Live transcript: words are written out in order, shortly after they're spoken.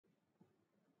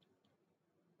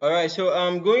All right, so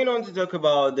I'm going on to talk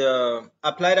about the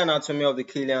applied anatomy of the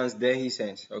Killian's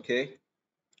dehiscence. Okay,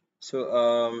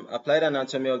 so applied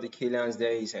anatomy of the Killian's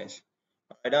dehiscence.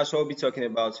 All right, that's what we'll be talking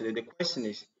about today. The question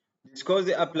is, discuss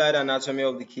the applied anatomy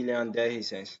of the Killian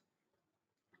dehiscence.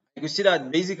 You can see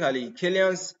that basically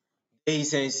Killian's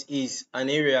dehiscence is an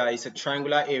area, it's a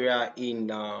triangular area in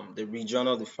the region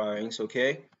of the pharynx.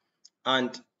 Okay,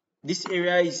 and this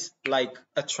area is like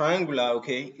a triangular.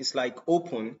 Okay, it's like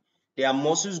open. There are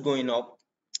muscles going up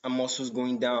and muscles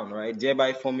going down, right,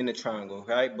 thereby forming a triangle,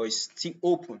 right, but it's still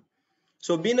open.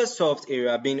 So being a soft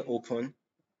area, being open,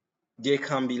 there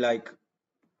can be like,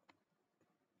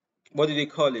 what do they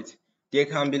call it, there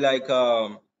can be like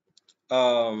um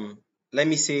let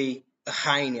me say a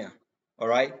hernia, all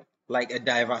right, like a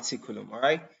diverticulum. All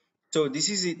right, so this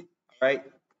is it. All right,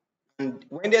 and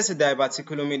when there's a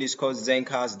diverticulum, it is called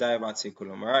Zenker's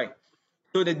diverticulum. All right.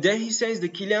 So the dehiscence, the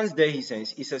Killian's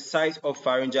dehiscence, is a site of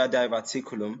pharyngeal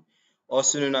diverticulum,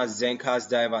 also known as Zenker's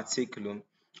diverticulum,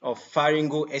 or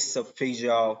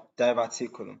pharyngoesophageal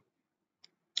diverticulum.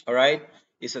 All right,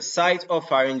 it's a site of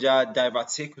pharyngeal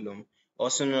diverticulum,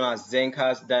 also known as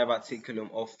Zenker's diverticulum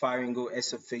or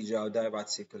pharyngoesophageal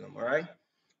diverticulum. All right,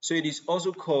 so it is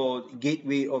also called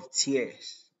gateway of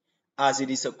tears, as it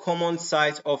is a common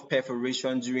site of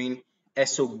perforation during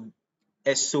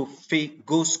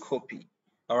oesophagoscopy.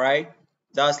 All right,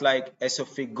 that's like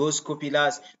oesophagoscopy.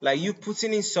 That's like you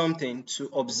putting in something to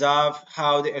observe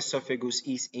how the esophagus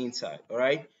is inside. All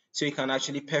right, so you can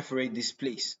actually perforate this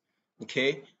place.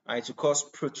 Okay, and to cause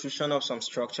protrusion of some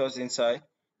structures inside.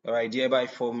 All right, thereby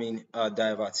forming a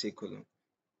diverticulum.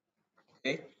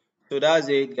 Okay, so that's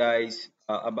it, guys,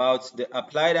 about the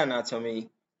applied anatomy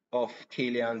of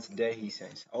Killian's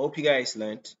dehiscence. I hope you guys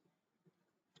learned.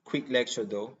 Quick lecture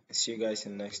though. See you guys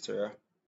in the next tutorial.